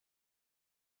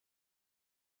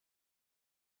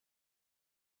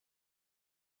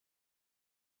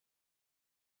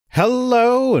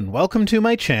Hello and welcome to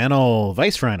my channel,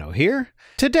 Rhino here.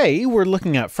 Today we're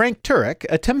looking at Frank Turek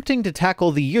attempting to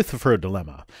tackle the Euthyphro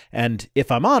dilemma, and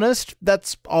if I'm honest,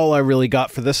 that's all I really got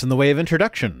for this in the way of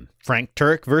introduction. Frank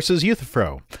Turek versus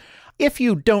Euthyphro. If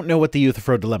you don't know what the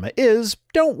Euthyphro dilemma is,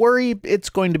 don't worry, it's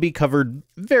going to be covered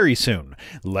very soon.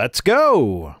 Let's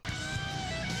go!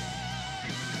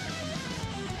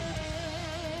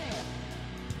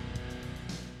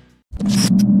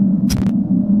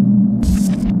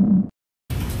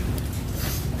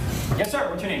 Yes,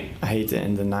 sir. What's your name? I hate to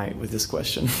end the night with this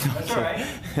question. That's all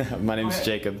right. My name's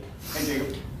Jacob. Hey,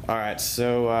 Jacob. All right,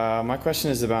 so my question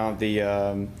is about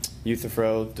the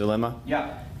Euthyphro dilemma.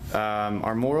 Yeah.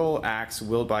 Are moral acts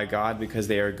willed by God because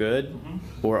they are good,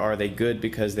 or are they good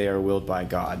because they are willed by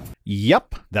God?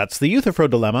 Yup, that's the Euthyphro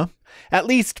dilemma. At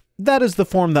least, that is the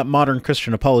form that modern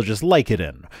Christian apologists like it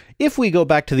in. If we go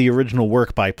back to the original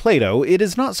work by Plato, it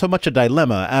is not so much a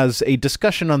dilemma as a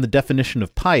discussion on the definition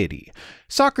of piety.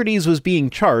 Socrates was being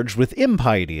charged with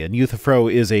impiety, and Euthyphro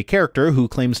is a character who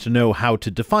claims to know how to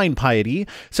define piety,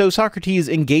 so Socrates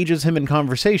engages him in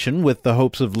conversation with the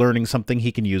hopes of learning something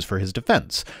he can use for his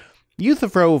defense.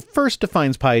 Euthyphro first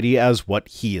defines piety as what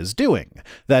he is doing.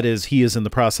 That is, he is in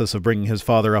the process of bringing his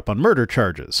father up on murder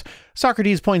charges.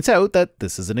 Socrates points out that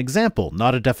this is an example,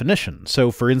 not a definition.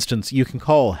 So, for instance, you can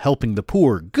call helping the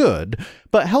poor good,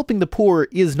 but helping the poor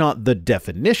is not the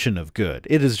definition of good.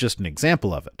 It is just an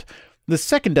example of it. The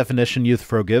second definition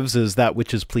Euthyphro gives is that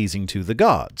which is pleasing to the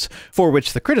gods, for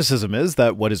which the criticism is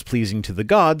that what is pleasing to the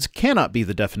gods cannot be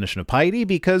the definition of piety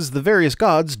because the various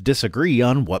gods disagree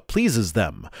on what pleases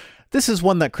them. This is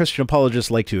one that Christian apologists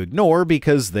like to ignore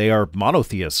because they are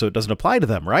monotheists, so it doesn't apply to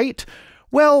them, right?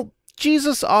 Well,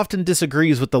 Jesus often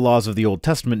disagrees with the laws of the Old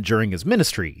Testament during his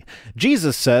ministry.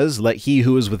 Jesus says, "Let he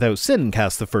who is without sin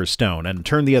cast the first stone, and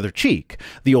turn the other cheek."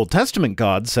 The Old Testament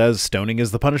God says stoning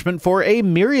is the punishment for a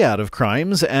myriad of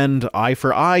crimes, and eye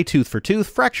for eye, tooth for tooth,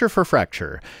 fracture for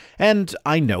fracture. And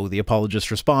I know the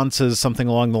apologist response is something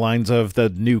along the lines of the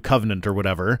New Covenant or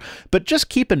whatever, but just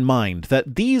keep in mind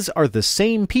that these are the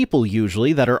same people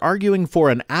usually that are arguing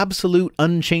for an absolute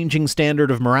unchanging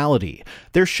standard of morality.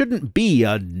 There shouldn't be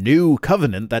a new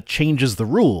covenant that changes the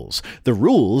rules. The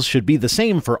rules should be the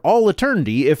same for all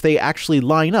eternity if they actually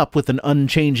line up with an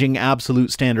unchanging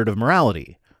absolute standard of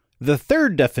morality. The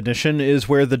third definition is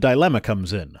where the dilemma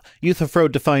comes in. Euthyphro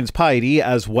defines piety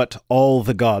as what all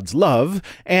the gods love,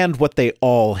 and what they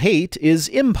all hate is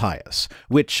impious,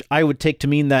 which I would take to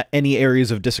mean that any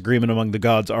areas of disagreement among the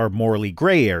gods are morally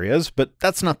gray areas, but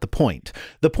that's not the point.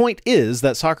 The point is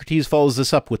that Socrates follows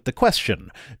this up with the question,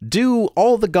 do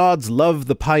all the gods love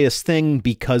the pious thing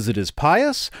because it is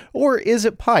pious, or is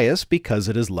it pious because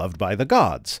it is loved by the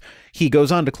gods? He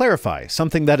goes on to clarify,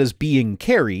 something that is being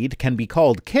carried can be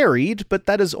called carried, but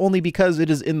that is only because it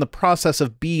is in the process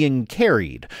of being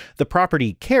carried. The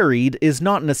property carried is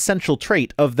not an essential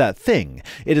trait of that thing.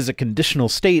 It is a conditional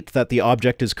state that the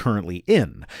object is currently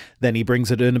in. Then he brings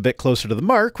it in a bit closer to the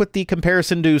mark with the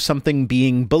comparison to something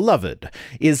being beloved.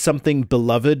 Is something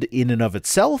beloved in and of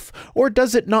itself, or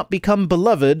does it not become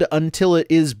beloved until it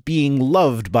is being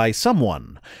loved by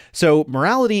someone? So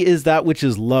morality is that which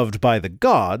is loved by the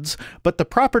gods, but the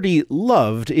property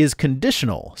loved is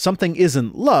conditional. Something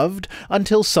isn't loved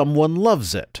until someone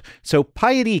loves it. So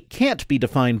piety can't be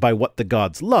defined by what the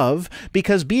gods love,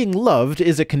 because being loved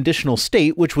is a conditional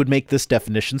state which would make this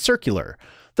definition circular.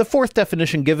 The fourth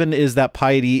definition given is that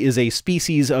piety is a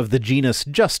species of the genus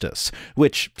justice,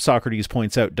 which Socrates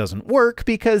points out doesn't work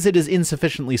because it is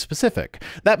insufficiently specific.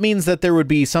 That means that there would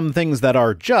be some things that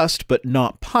are just but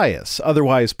not pious,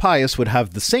 otherwise pious would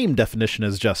have the same definition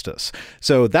as justice.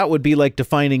 So that would be like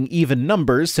defining even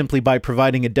numbers simply by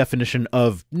providing a definition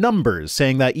of numbers,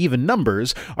 saying that even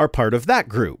numbers are part of that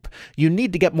group. You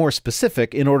need to get more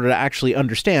specific in order to actually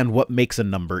understand what makes a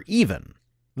number even.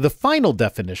 The final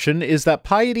definition is that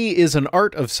piety is an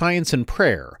art of science and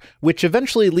prayer, which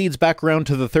eventually leads back around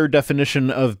to the third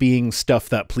definition of being stuff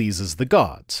that pleases the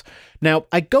gods. Now,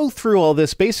 I go through all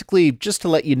this basically just to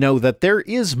let you know that there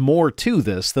is more to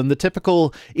this than the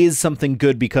typical is something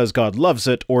good because God loves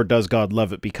it, or does God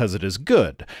love it because it is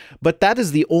good. But that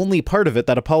is the only part of it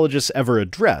that apologists ever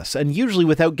address, and usually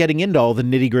without getting into all the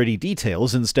nitty-gritty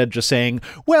details, instead just saying,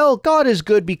 well, God is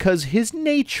good because his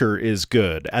nature is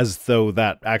good, as though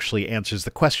that actually answers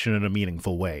the question in a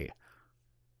meaningful way.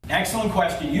 Excellent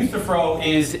question. Euthyphro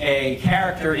is a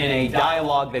character in a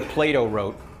dialogue that Plato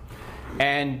wrote.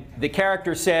 And the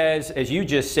character says, as you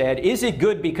just said, is it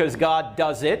good because God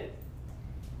does it,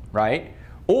 right?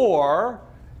 Or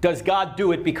does God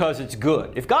do it because it's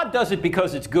good? If God does it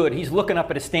because it's good, he's looking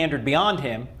up at a standard beyond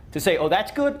him to say, oh,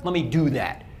 that's good, let me do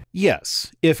that.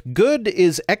 Yes, if good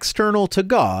is external to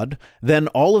God, then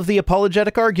all of the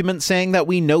apologetic arguments saying that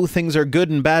we know things are good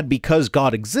and bad because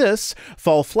God exists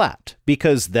fall flat,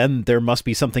 because then there must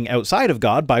be something outside of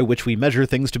God by which we measure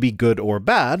things to be good or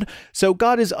bad, so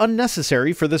God is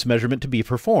unnecessary for this measurement to be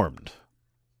performed.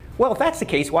 Well, if that's the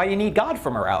case, why do you need God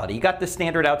for morality? You got this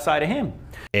standard outside of him.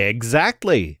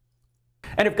 Exactly.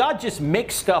 And if God just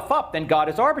makes stuff up, then God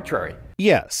is arbitrary.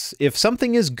 Yes, if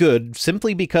something is good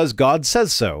simply because God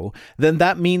says so, then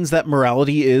that means that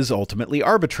morality is ultimately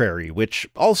arbitrary, which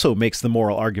also makes the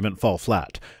moral argument fall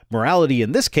flat. Morality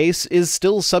in this case is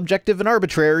still subjective and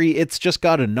arbitrary, it's just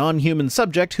got a non-human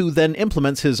subject who then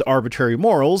implements his arbitrary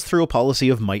morals through a policy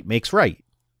of might makes right.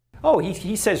 Oh,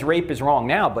 he says rape is wrong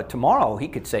now, but tomorrow he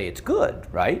could say it's good,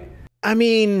 right? I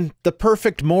mean, the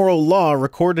perfect moral law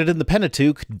recorded in the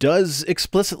Pentateuch does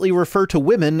explicitly refer to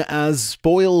women as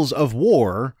spoils of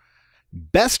war.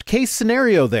 Best case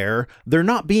scenario there, they're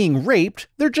not being raped,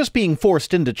 they're just being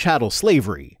forced into chattel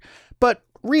slavery. But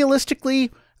realistically,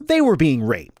 they were being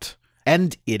raped.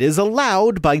 And it is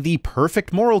allowed by the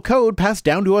perfect moral code passed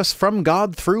down to us from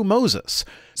God through Moses.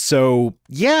 So,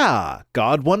 yeah,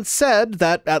 God once said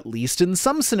that, at least in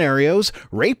some scenarios,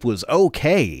 rape was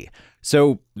okay.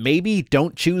 So maybe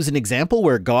don't choose an example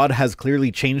where God has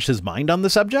clearly changed his mind on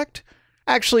the subject?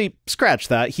 Actually, scratch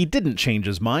that, he didn't change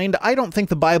his mind. I don't think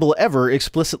the Bible ever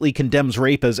explicitly condemns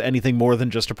rape as anything more than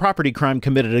just a property crime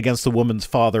committed against the woman's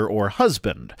father or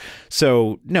husband.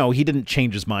 So, no, he didn't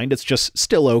change his mind, it's just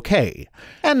still okay.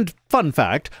 And, fun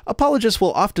fact, apologists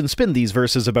will often spin these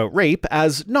verses about rape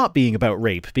as not being about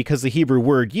rape, because the Hebrew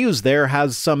word used there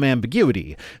has some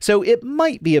ambiguity, so it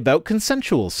might be about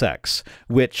consensual sex,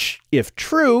 which, if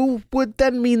true, would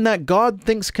then mean that God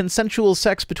thinks consensual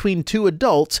sex between two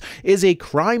adults is a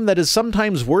crime that is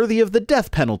sometimes worthy of the death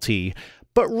penalty,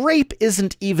 but rape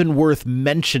isn't even worth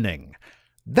mentioning.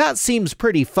 That seems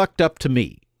pretty fucked up to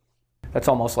me. That's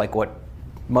almost like what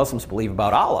Muslims believe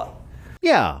about Allah.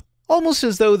 Yeah, almost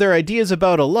as though their ideas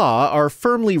about Allah are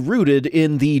firmly rooted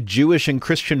in the Jewish and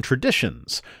Christian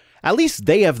traditions. At least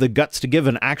they have the guts to give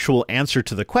an actual answer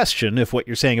to the question if what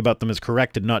you're saying about them is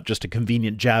correct and not just a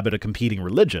convenient jab at a competing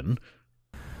religion.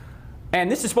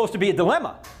 And this is supposed to be a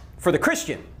dilemma for the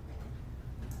Christian.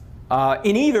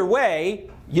 In either way,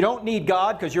 you don't need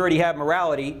God because you already have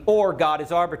morality, or God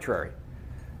is arbitrary.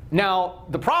 Now,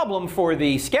 the problem for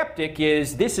the skeptic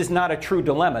is this is not a true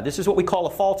dilemma. This is what we call a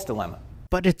false dilemma.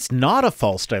 But it's not a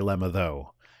false dilemma,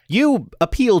 though. You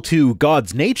appeal to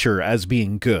God's nature as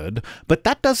being good, but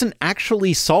that doesn't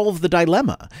actually solve the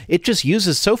dilemma. It just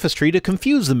uses sophistry to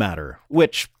confuse the matter,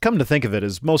 which, come to think of it,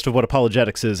 is most of what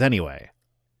apologetics is anyway.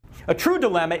 A true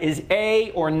dilemma is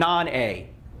A or non-A.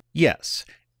 Yes.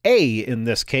 A, in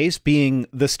this case, being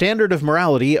the standard of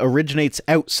morality originates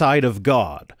outside of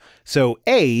God. So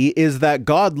A is that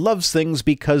God loves things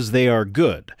because they are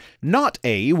good. Not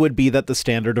A would be that the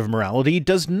standard of morality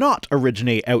does not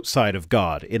originate outside of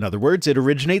God. In other words, it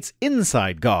originates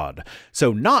inside God.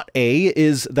 So not A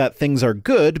is that things are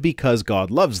good because God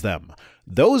loves them.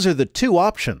 Those are the two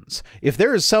options. If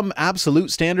there is some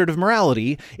absolute standard of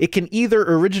morality, it can either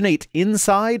originate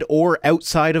inside or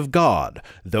outside of God.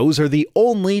 Those are the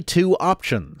only two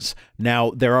options.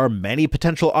 Now, there are many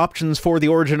potential options for the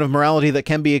origin of morality that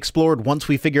can be explored once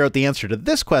we figure out the answer to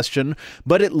this question,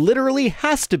 but it literally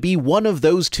has to be one of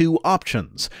those two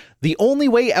options. The only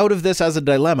way out of this as a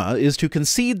dilemma is to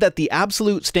concede that the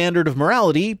absolute standard of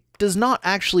morality does not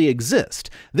actually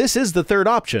exist. This is the third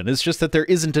option, it's just that there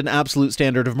isn't an absolute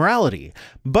standard of morality.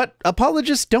 But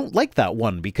apologists don't like that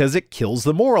one because it kills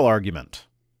the moral argument.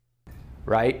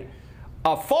 Right?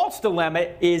 A false dilemma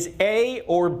is A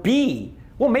or B.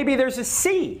 Well, maybe there's a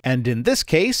C. And in this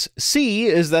case, C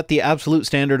is that the absolute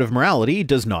standard of morality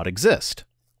does not exist.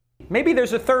 Maybe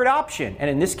there's a third option, and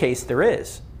in this case there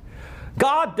is.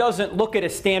 God doesn't look at a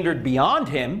standard beyond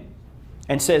him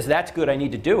and says, that's good, I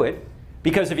need to do it.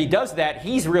 Because if he does that,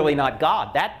 he's really not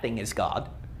God. That thing is God.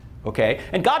 Okay?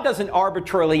 And God doesn't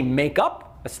arbitrarily make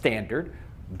up a standard.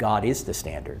 God is the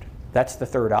standard. That's the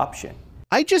third option.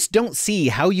 I just don't see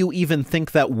how you even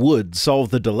think that would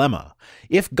solve the dilemma.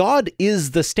 If God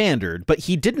is the standard, but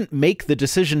he didn't make the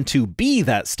decision to be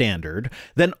that standard,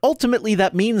 then ultimately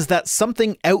that means that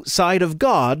something outside of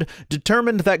God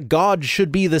determined that God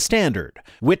should be the standard,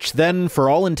 which then, for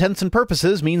all intents and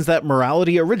purposes, means that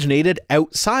morality originated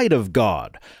outside of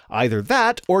God. Either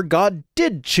that, or God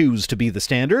did choose to be the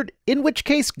standard, in which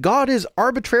case God is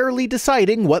arbitrarily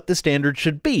deciding what the standard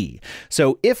should be.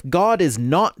 So if God is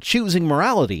not choosing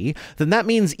morality, then that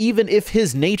means even if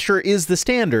his nature is the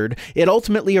standard, it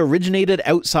ultimately originated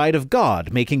outside of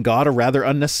God, making God a rather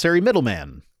unnecessary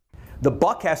middleman. The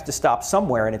buck has to stop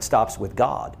somewhere, and it stops with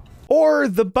God. Or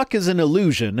the buck is an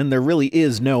illusion and there really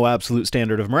is no absolute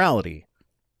standard of morality.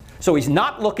 So he's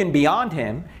not looking beyond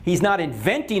him. He's not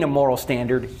inventing a moral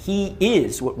standard. He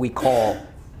is what we call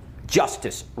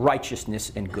justice,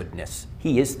 righteousness, and goodness.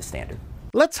 He is the standard.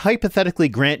 Let's hypothetically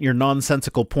grant your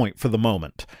nonsensical point for the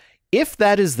moment. If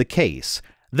that is the case,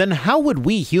 then how would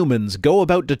we humans go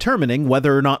about determining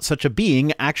whether or not such a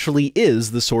being actually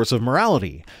is the source of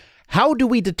morality? How do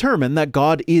we determine that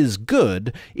God is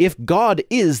good if God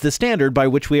is the standard by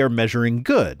which we are measuring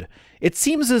good? It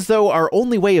seems as though our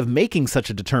only way of making such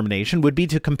a determination would be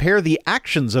to compare the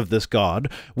actions of this God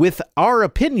with our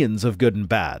opinions of good and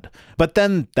bad. But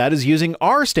then that is using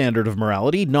our standard of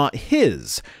morality, not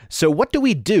his. So what do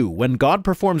we do when God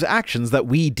performs actions that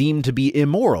we deem to be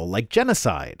immoral, like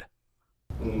genocide?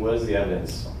 What is the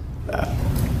evidence for that?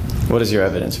 What is your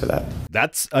evidence for that?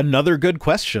 That's another good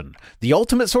question. The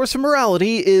ultimate source of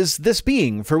morality is this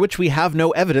being for which we have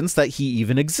no evidence that he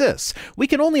even exists. We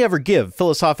can only ever give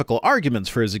philosophical arguments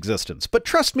for his existence, but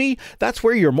trust me, that's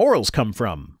where your morals come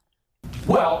from.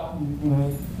 Well,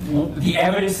 the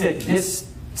evidence that this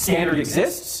standard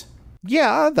exists?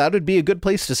 Yeah, that would be a good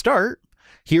place to start.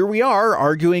 Here we are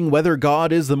arguing whether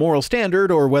God is the moral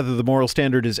standard or whether the moral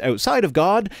standard is outside of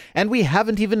God, and we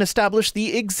haven't even established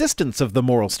the existence of the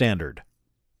moral standard.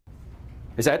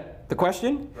 Is that the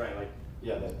question? Right, like,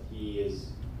 yeah, that he is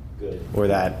good. Or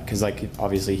that, because like,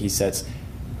 obviously he sets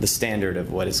the standard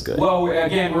of what is good. Well,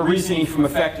 again, we're reasoning from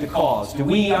effect to cause. Do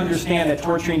we understand that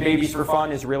torturing babies for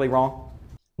fun is really wrong?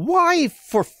 Why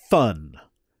for fun?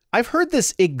 I've heard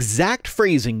this exact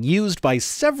phrasing used by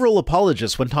several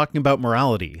apologists when talking about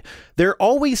morality. There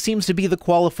always seems to be the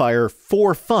qualifier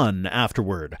 "for fun"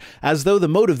 afterward, as though the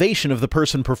motivation of the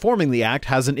person performing the act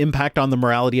has an impact on the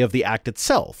morality of the act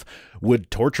itself. Would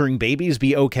torturing babies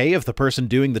be okay if the person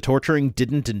doing the torturing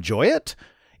didn't enjoy it?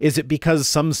 Is it because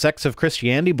some sects of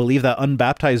Christianity believe that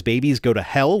unbaptized babies go to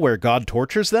hell where God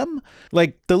tortures them?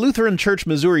 Like, the Lutheran Church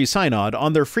Missouri Synod,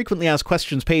 on their frequently asked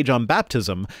questions page on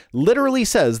baptism, literally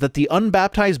says that the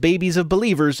unbaptized babies of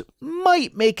believers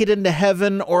might make it into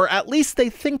heaven, or at least they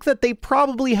think that they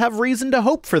probably have reason to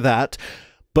hope for that,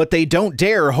 but they don't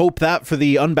dare hope that for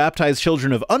the unbaptized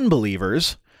children of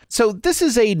unbelievers. So this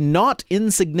is a not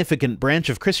insignificant branch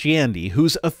of Christianity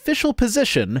whose official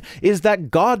position is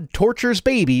that God tortures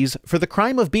babies for the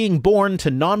crime of being born to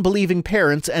non-believing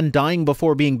parents and dying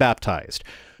before being baptized.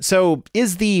 So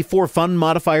is the "for fun"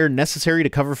 modifier necessary to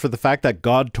cover for the fact that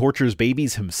God tortures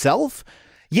babies himself?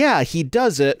 Yeah, he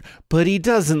does it, but he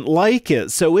doesn't like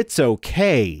it, so it's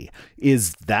okay.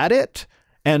 Is that it?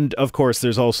 And, of course,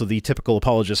 there's also the typical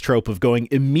apologist trope of going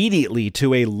immediately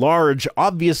to a large,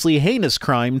 obviously heinous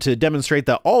crime to demonstrate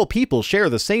that all people share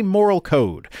the same moral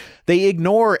code. They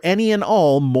ignore any and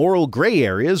all moral gray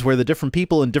areas where the different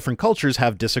people in different cultures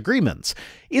have disagreements.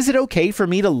 Is it okay for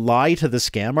me to lie to the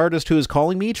scam artist who is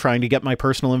calling me trying to get my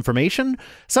personal information?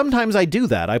 Sometimes I do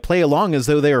that. I play along as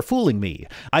though they are fooling me.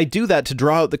 I do that to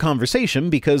draw out the conversation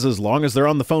because as long as they're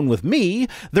on the phone with me,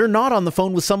 they're not on the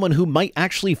phone with someone who might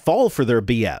actually fall for their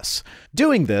BS.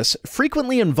 Doing this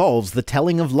frequently involves the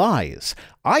telling of lies.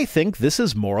 I think this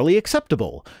is morally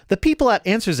acceptable. The people at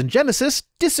Answers in Genesis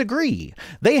disagree.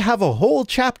 They have a whole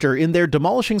chapter in their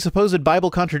Demolishing Supposed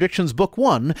Bible Contradictions Book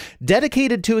 1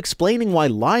 dedicated to explaining why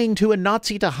lying to a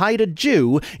Nazi to hide a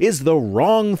Jew is the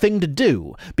wrong thing to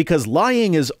do, because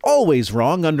lying is always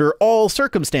wrong under all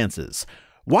circumstances.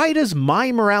 Why does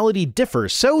my morality differ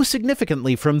so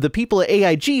significantly from the people at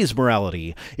AIG's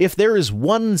morality if there is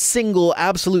one single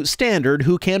absolute standard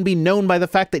who can be known by the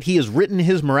fact that he has written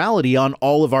his morality on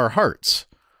all of our hearts?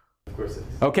 Of course it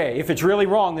is. Okay, if it's really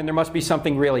wrong, then there must be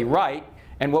something really right.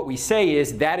 And what we say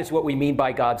is that is what we mean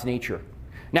by God's nature.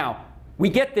 Now, we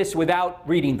get this without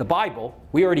reading the Bible.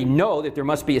 We already know that there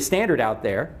must be a standard out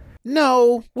there.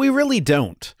 No, we really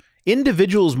don't.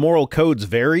 Individuals' moral codes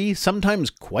vary, sometimes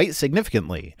quite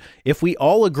significantly. If we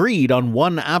all agreed on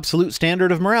one absolute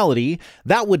standard of morality,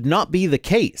 that would not be the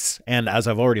case. And as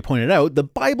I've already pointed out, the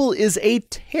Bible is a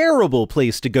terrible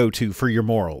place to go to for your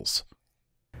morals.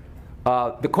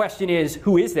 The question is,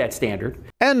 who is that standard?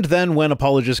 And then when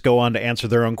apologists go on to answer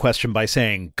their own question by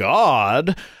saying,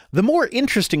 God, the more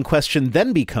interesting question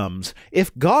then becomes,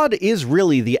 if God is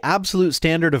really the absolute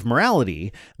standard of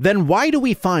morality, then why do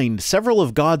we find several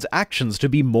of God's actions to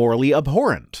be morally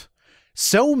abhorrent?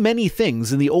 So many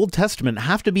things in the Old Testament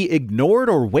have to be ignored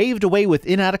or waved away with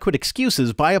inadequate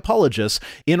excuses by apologists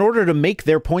in order to make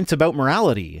their points about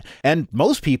morality. And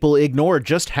most people ignore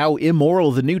just how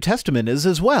immoral the New Testament is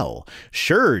as well.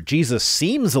 Sure, Jesus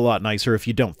seems a lot nicer if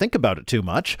you don't think about it too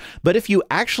much, but if you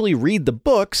actually read the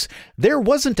books, there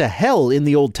wasn't a hell in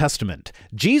the Old Testament.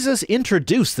 Jesus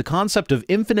introduced the concept of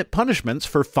infinite punishments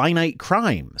for finite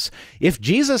crimes. If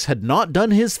Jesus had not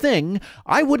done his thing,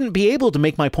 I wouldn't be able to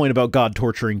make my point about God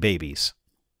torturing babies.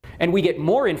 And we get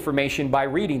more information by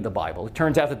reading the Bible. It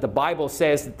turns out that the Bible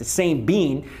says that the same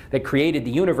being that created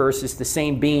the universe is the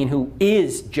same being who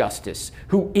is justice,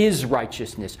 who is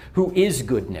righteousness, who is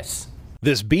goodness.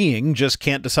 This being just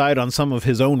can't decide on some of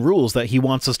his own rules that he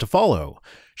wants us to follow.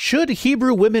 Should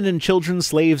Hebrew women and children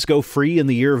slaves go free in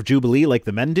the year of Jubilee like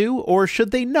the men do, or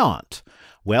should they not?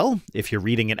 Well, if you're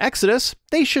reading in Exodus,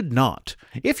 they should not.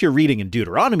 If you're reading in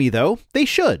Deuteronomy, though, they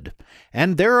should.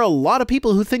 And there are a lot of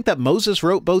people who think that Moses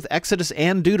wrote both Exodus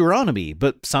and Deuteronomy,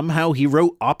 but somehow he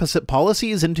wrote opposite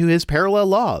policies into his parallel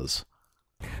laws.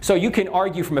 So you can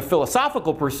argue from a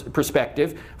philosophical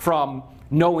perspective, from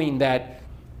knowing that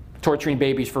torturing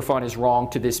babies for fun is wrong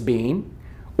to this being,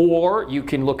 or you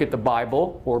can look at the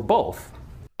Bible, or both.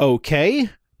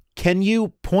 Okay. Can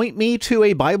you point me to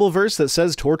a Bible verse that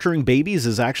says torturing babies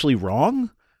is actually wrong?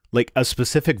 Like a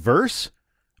specific verse?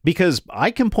 Because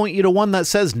I can point you to one that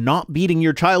says not beating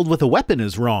your child with a weapon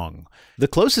is wrong. The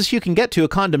closest you can get to a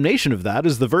condemnation of that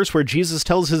is the verse where Jesus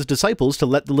tells his disciples to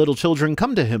let the little children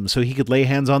come to him so he could lay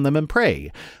hands on them and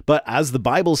pray. But as the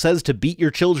Bible says to beat your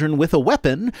children with a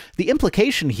weapon, the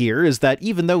implication here is that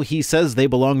even though he says they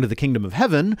belong to the kingdom of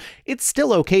heaven, it's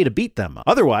still okay to beat them.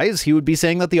 Otherwise, he would be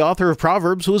saying that the author of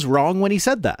Proverbs was wrong when he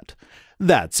said that.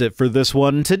 That's it for this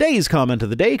one. Today's comment of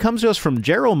the day comes to us from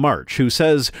Gerald March, who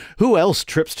says, "Who else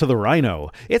trips to the Rhino?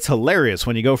 It's hilarious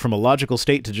when you go from a logical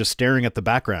state to just staring at the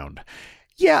background."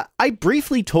 Yeah, I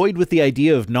briefly toyed with the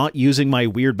idea of not using my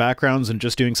weird backgrounds and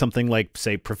just doing something like,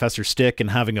 say, Professor Stick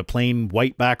and having a plain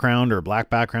white background or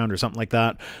black background or something like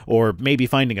that, or maybe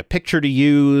finding a picture to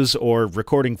use, or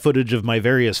recording footage of my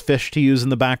various fish to use in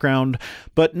the background.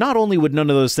 But not only would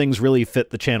none of those things really fit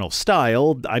the channel's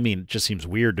style, I mean, it just seems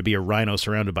weird to be a rhino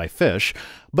surrounded by fish,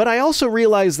 but I also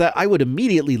realized that I would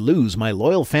immediately lose my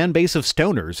loyal fan base of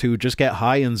stoners who just get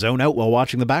high and zone out while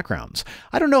watching the backgrounds.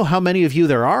 I don't know how many of you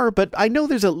there are, but I know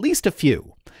there's at least a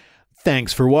few.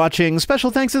 Thanks for watching. Special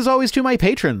thanks as always to my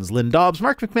patrons, Lynn Dobbs,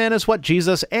 Mark McManus, What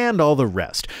Jesus, and all the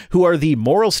rest, who are the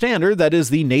moral standard that is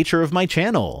the nature of my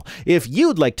channel. If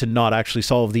you'd like to not actually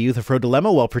solve the Euthyphro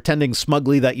dilemma while pretending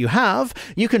smugly that you have,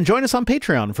 you can join us on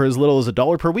Patreon for as little as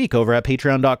 $1 per week over at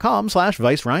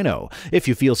patreon.com/ViceRhino. If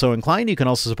you feel so inclined, you can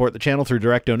also support the channel through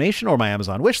direct donation or my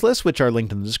Amazon wishlist, which are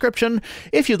linked in the description.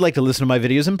 If you'd like to listen to my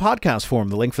videos in podcast form,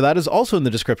 the link for that is also in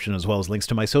the description, as well as links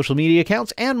to my social media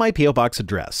accounts and my P.O. Box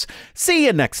address. See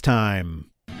you next time!